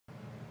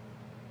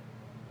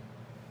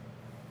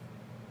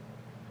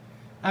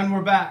And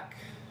we're back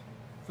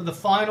for the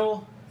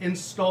final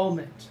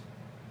installment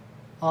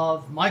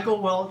of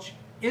Michael Welch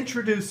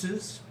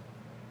introduces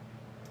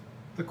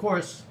the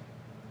course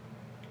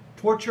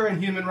Torture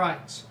and Human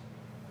Rights.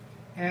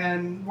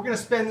 And we're going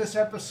to spend this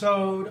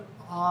episode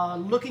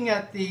looking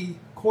at the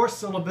course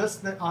syllabus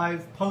that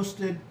I've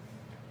posted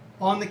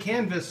on the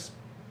Canvas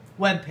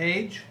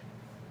webpage.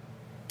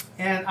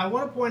 And I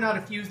want to point out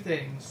a few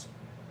things.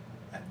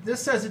 This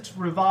says it's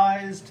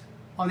revised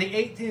on the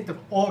 18th of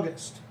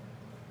August.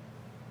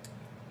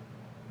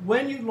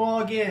 When you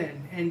log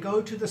in and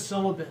go to the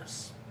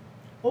syllabus,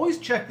 always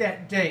check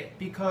that date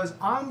because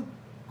I'm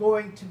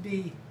going to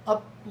be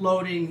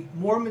uploading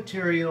more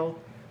material,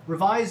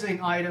 revising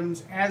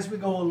items as we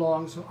go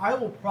along. So I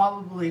will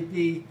probably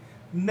be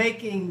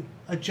making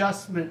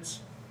adjustments,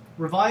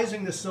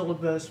 revising the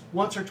syllabus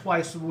once or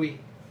twice a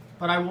week.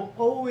 But I will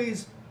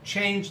always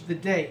change the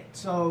date.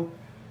 So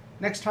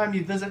next time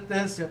you visit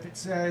this, if it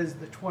says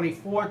the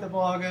 24th of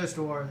August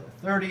or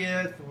the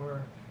 30th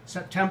or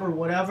September,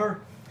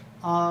 whatever,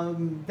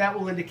 that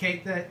will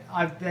indicate that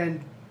I've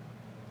been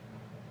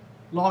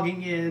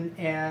logging in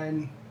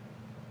and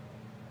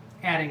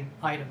adding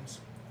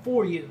items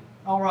for you.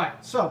 All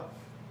right, so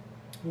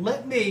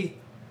let me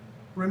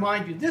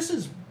remind you, this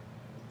is,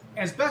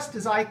 as best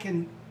as I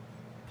can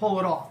pull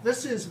it off,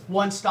 this is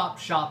one-stop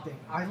shopping.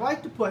 I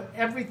like to put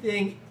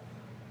everything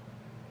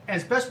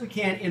as best we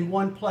can in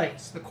one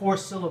place, the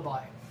course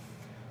syllabi.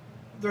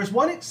 There's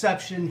one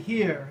exception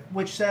here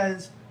which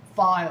says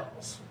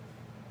files.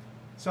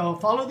 So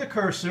follow the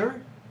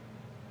cursor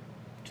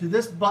to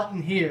this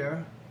button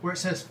here where it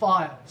says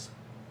files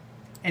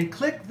and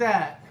click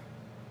that,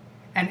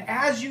 and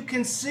as you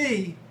can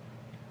see,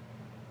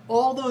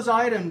 all those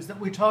items that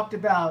we talked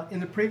about in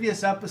the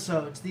previous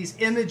episodes, these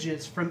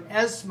images from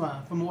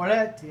Esma, from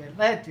Moretti,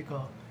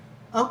 Atletico,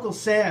 Uncle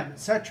Sam,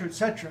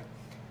 etc.,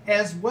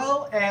 as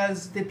well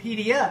as the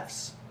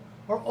PDFs,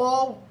 are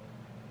all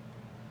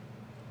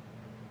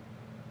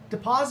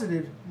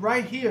deposited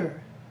right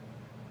here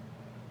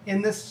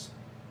in this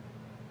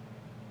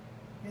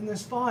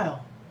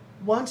file.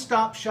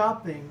 One-stop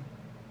shopping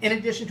in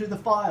addition to the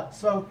file.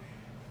 So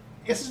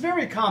this is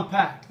very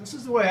compact. This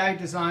is the way I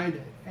designed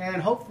it,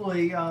 and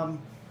hopefully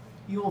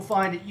you will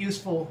find it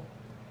useful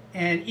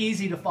and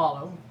easy to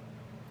follow.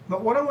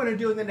 But what I want to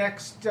do in the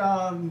next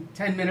 10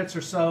 minutes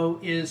or so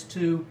is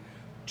to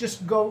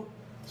just go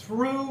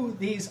through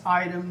these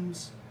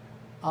items.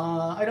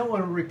 I don't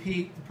want to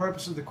repeat the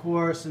purpose of the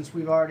course since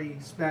we've already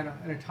spent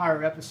an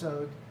entire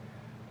episode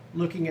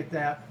looking at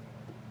that.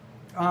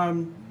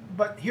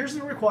 But here's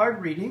the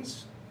required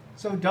readings.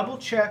 So double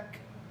check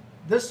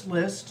this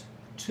list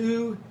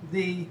to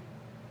the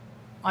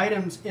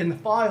items in the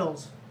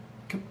files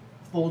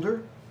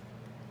folder.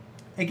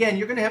 Again,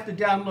 you're going to have to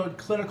download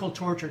Clinical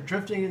Torture,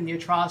 Drifting in the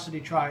Atrocity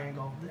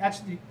Triangle.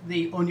 That's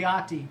the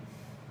Ognati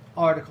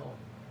article.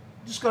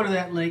 Just go to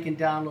that link and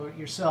download it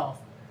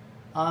yourself.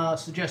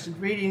 Suggested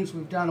readings,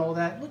 we've done all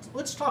that.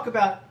 Let's talk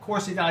about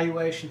course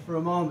evaluation for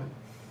a moment.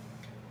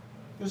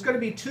 There's going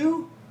to be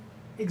 2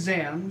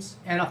 exams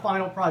and a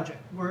final project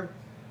where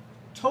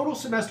total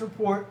semester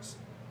points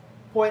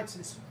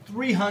is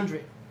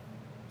 300.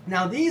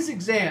 Now these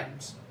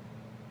exams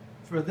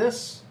for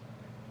this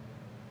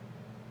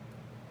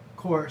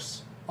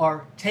course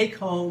are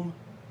take-home,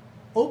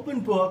 open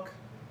book,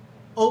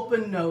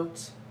 open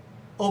notes,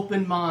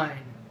 open mind,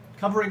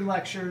 covering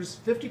lectures,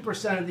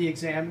 50% of the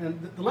exam.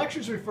 And the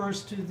lectures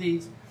refers to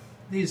these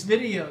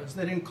videos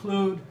that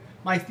include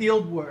my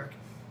field work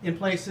in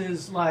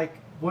places like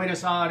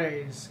Buenos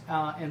Aires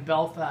and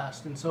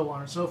Belfast and so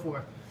on and so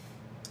forth.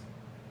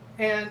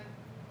 And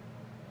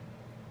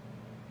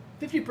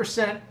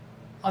 50%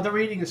 are the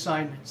reading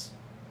assignments.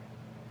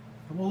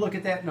 And we'll look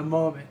at that in a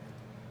moment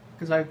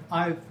because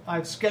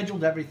I've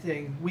scheduled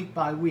everything week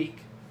by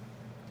week.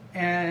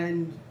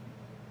 And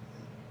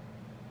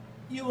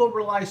you will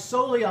rely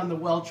solely on the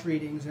Welch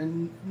readings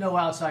and no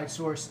outside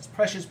sources.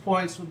 Precious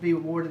points will be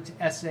awarded to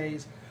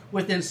essays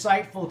with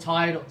insightful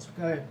titles.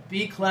 Okay?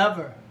 Be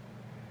clever.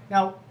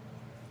 Now,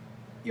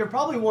 you're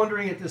probably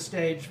wondering at this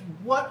stage,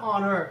 what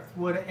on earth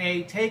would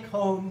a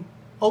take-home,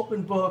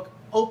 open book,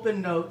 open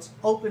notes,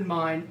 open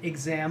mind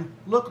exam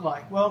look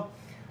like? Well,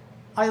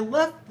 I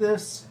left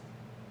this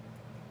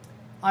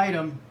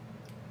item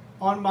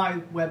on my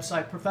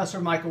website,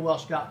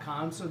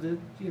 ProfessorMichaelWelch.com, so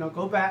that,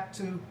 go back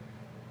to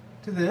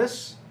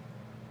this.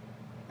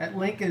 That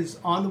link is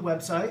on the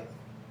website,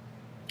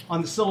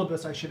 on the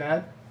syllabus, I should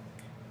add.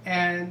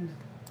 And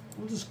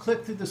we'll just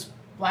click through the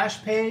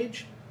splash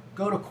page,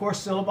 go to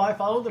course syllabi,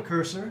 follow the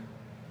cursor,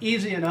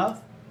 easy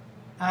enough,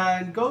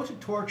 and go to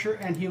Torture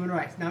and Human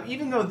Rights. Now,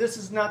 even though this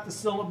is not the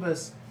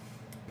syllabus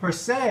per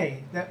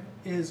se that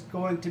is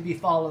going to be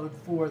followed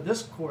for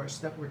this course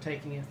that we're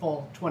taking in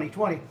fall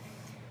 2020,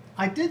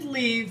 I did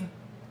leave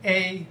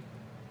an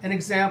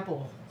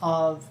example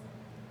of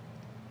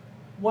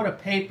what a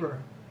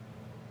paper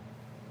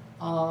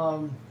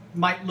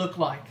might look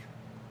like.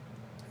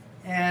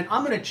 And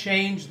I'm going to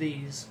change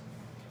these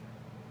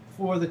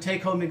for the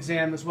take-home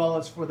exam as well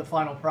as for the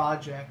final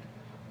project.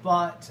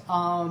 But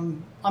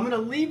I'm going to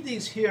leave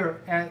these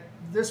here at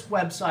this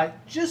website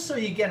just so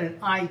you get an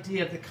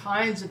idea of the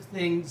kinds of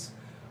things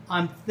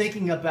I'm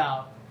thinking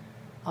about.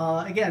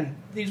 Again,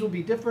 these will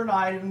be different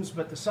items,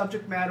 but the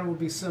subject matter will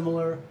be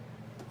similar,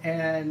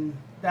 and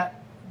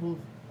that will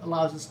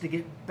allows us to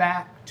get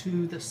back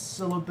to the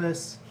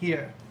syllabus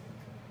here.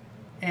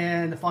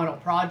 And the final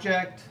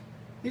project.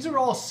 These are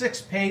all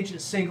 6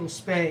 pages, single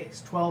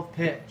space, 12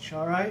 pitch,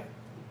 all right?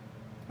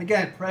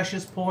 Again,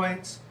 precious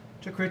points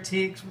to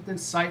critiques with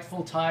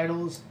insightful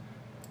titles.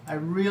 I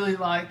really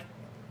like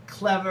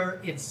clever,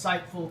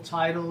 insightful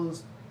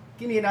titles.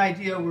 Give you an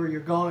idea where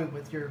you're going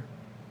with your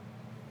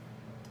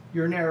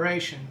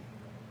narration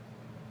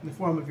in the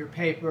form of your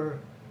paper,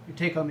 your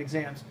take-home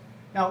exams.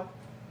 Now,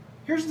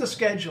 here's the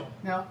schedule.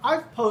 Now,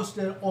 I've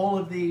posted all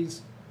of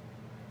these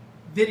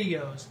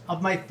videos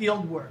of my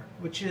field work,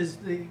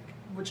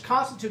 which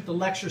constitute the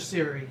lecture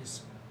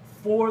series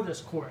for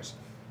this course,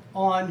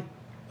 on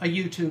a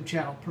YouTube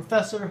channel,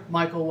 Professor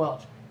Michael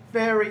Welch.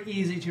 Very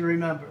easy to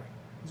remember,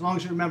 as long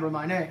as you remember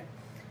my name.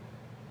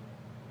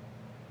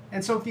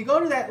 And so if you go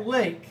to that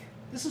link,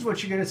 this is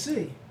what you're going to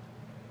see.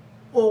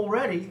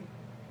 Already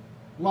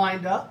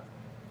lined up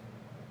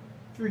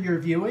for your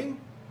viewing,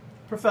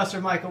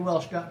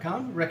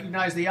 ProfessorMichaelWelch.com.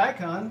 Recognize the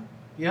icon.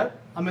 Yep,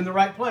 I'm in the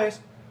right place.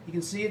 You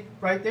can see it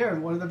right there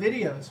in one of the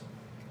videos.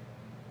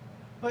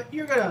 But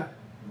you're going to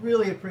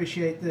really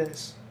appreciate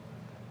this.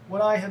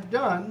 What I have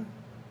done,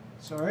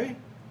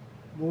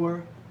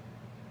 more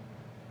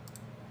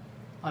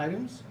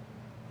items.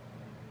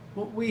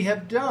 What we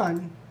have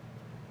done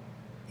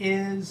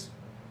is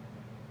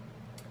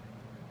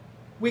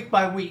week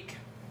by week.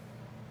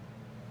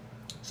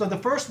 So the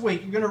first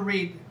week, you're going to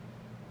read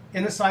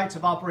In the Sights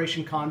of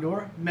Operation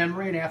Condor,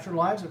 Memory and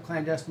Afterlives of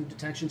Clandestine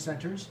Detention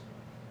Centers.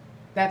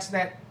 That's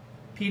that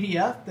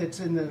PDF that's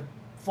in the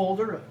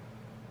folder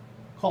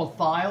called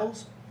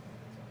Files.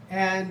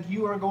 And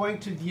you are going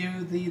to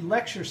view the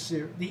lecture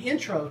series, the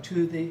intro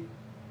to the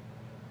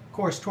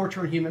course,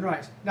 Torture and Human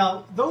Rights.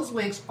 Now, those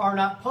links are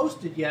not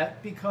posted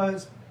yet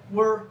because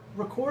we're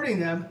recording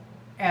them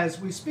as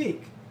we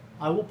speak.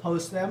 I will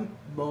post them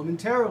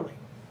momentarily.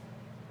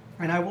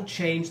 And I will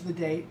change the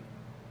date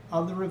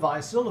of the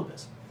revised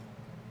syllabus.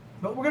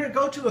 But we're going to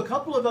go to a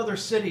couple of other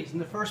cities in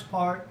the first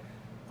part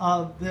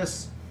of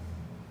this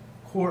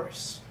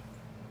course.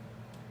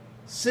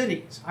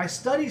 Cities. I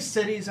study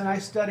cities and I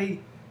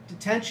study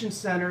detention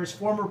centers,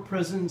 former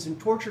prisons, and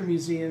torture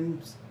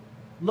museums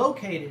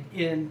located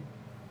in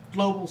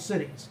global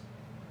cities.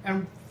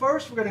 And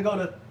first we're going to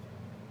go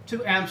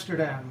to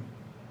Amsterdam.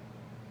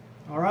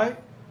 All right?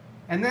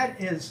 And that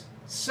is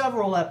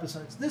several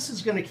episodes. This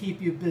is going to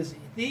keep you busy.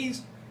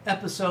 These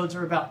episodes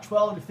are about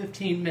 12 to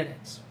 15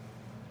 minutes.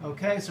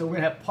 Okay, so we're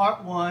going to have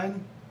part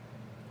 1.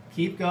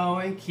 Keep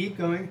going, keep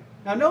going.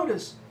 Now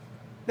notice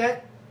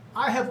that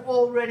I have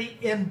already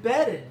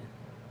embedded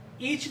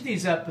each of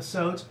these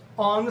episodes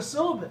on the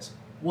syllabus.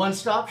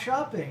 One-stop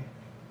shopping.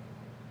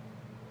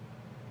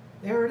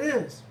 There it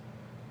is.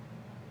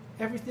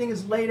 Everything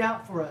is laid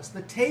out for us.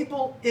 The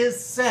table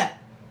is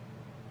set.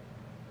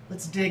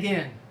 Let's dig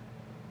in.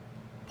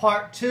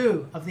 Part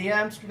 2 of the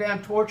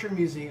Amsterdam Torture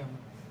Museum.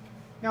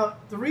 Now,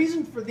 the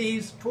reason for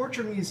these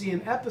Torture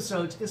Museum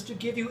episodes is to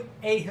give you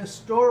a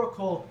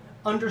historical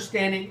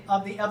understanding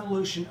of the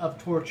evolution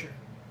of torture.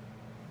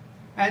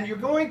 And you're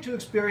going to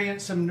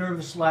experience some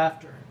nervous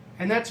laughter.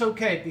 And that's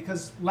okay,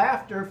 because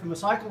laughter, from a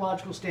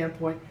psychological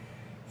standpoint,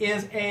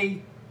 is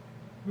a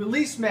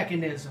release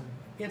mechanism.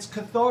 It's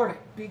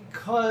cathartic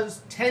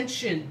because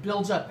tension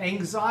builds up,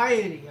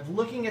 anxiety of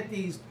looking at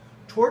these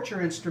torture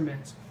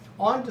instruments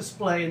on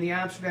display in the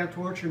Amsterdam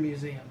Torture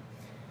Museum.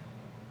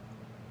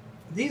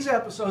 These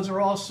episodes are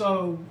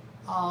also,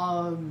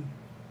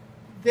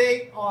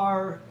 they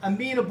are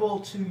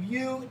amenable to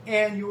you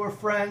and your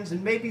friends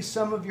and maybe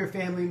some of your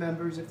family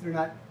members if they're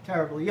not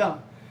terribly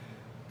young.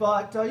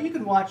 But you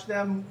can watch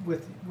them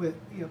with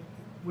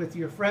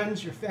your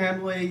friends, your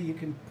family. You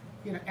can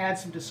add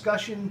some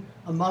discussion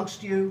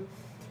amongst you.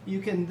 You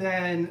can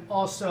then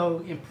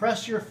also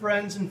impress your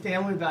friends and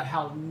family about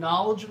how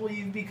knowledgeable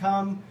you've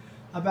become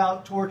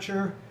about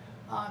torture.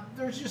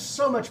 There's just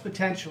so much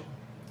potential.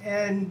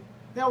 And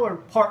now we're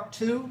part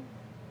 2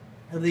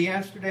 of the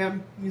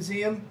Amsterdam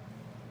Museum.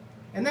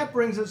 And that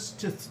brings us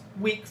to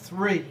week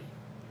 3.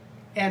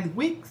 And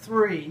week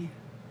 3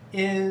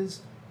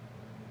 is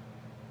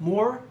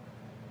more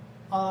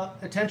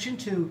attention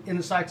to In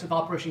the Sights of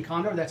Operation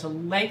Condor. That's a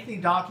lengthy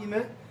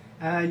document,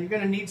 and you're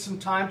going to need some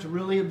time to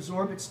really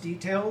absorb its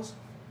details.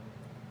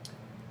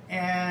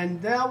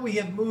 And now we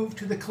have moved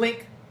to the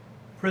Clink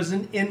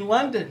prison in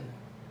London.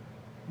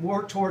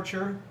 More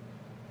torture,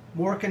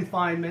 more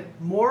confinement,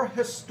 more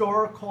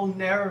historical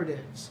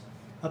narratives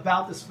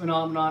about this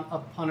phenomenon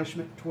of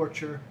punishment,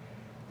 torture,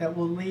 that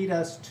will lead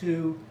us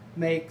to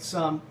make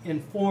some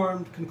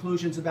informed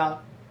conclusions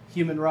about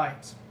human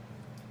rights.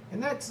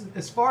 And that's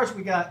as far as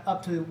we got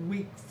up to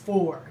week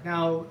 4.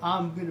 Now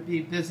I'm going to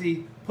be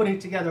busy putting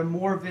together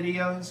more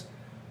videos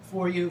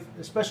for you,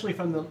 especially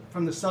from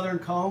the southern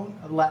cone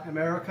of Latin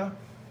America.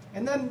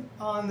 And then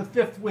on the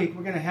 5th week,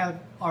 we're going to have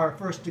our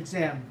first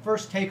exam.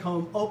 First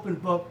take-home, open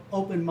book,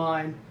 open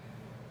mind,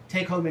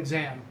 take-home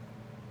exam.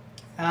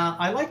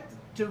 I like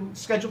to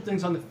schedule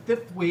things on the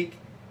 5th week.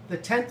 The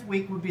 10th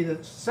week would be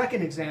the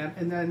second exam,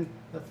 and then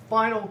the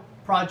final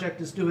project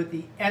is due at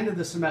the end of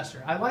the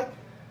semester. I like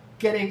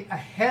getting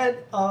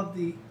ahead of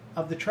the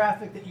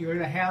traffic that you're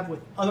going to have with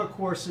other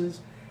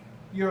courses.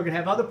 You're going to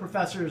have other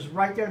professors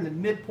right there in the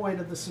midpoint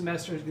of the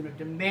semester who's going to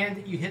demand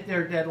that you hit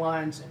their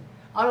deadlines, and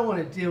I don't want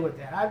to deal with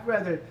that. I'd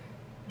rather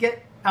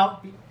get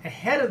out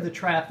ahead of the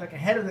traffic,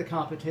 ahead of the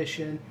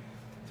competition,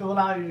 to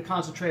allow you to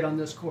concentrate on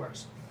this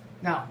course.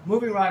 Now,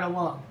 moving right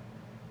along,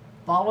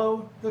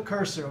 follow the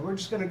cursor. We're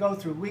just going to go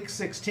through week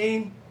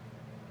 16.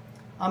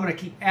 I'm going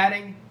to keep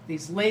adding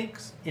these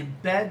links,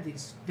 embed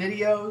these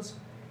videos,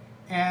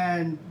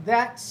 and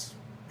that's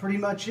pretty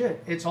much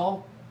it. It's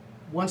all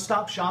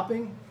one-stop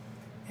shopping,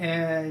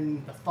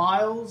 and the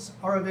files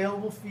are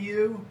available for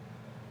you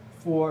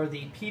for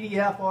the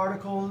PDF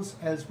articles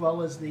as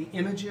well as the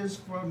images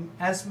from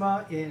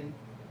ESMA in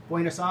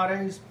Buenos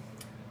Aires.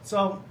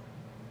 So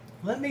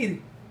let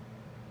me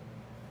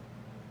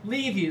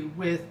leave you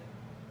with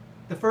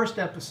the first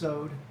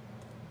episode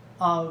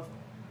of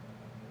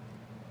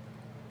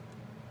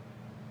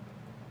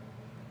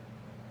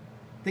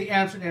the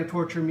Amsterdam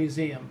Torture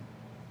Museum.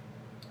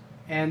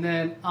 And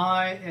then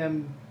I've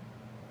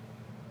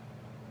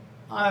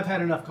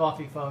had enough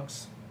coffee,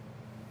 folks.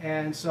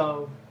 And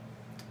so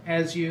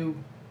as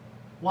you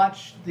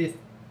watch the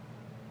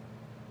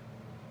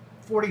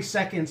 40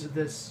 seconds of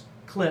this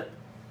clip,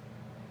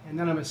 and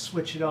then I'm going to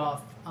switch it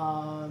off,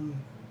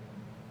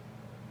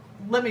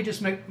 let me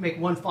just make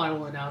one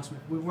final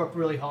announcement. We've worked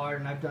really hard,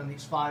 and I've done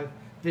these 5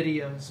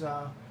 videos,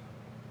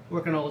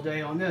 working all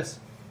day on this.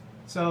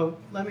 So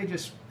let me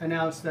just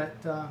announce that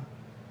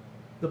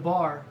the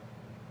bar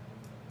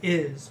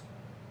is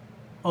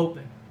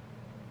open.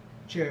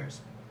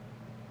 Cheers.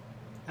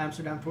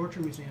 Amsterdam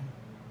Torture Museum.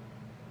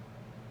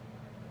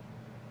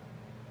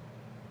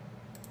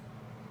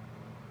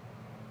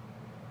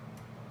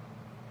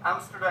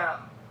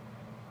 Amsterdam.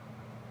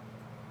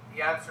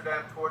 The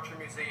Amsterdam Torture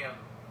Museum.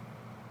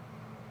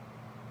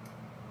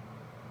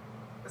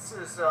 This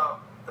is the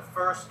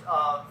first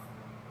of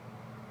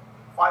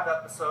 5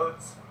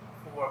 episodes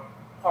for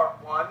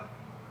part 1.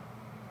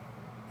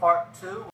 Part 2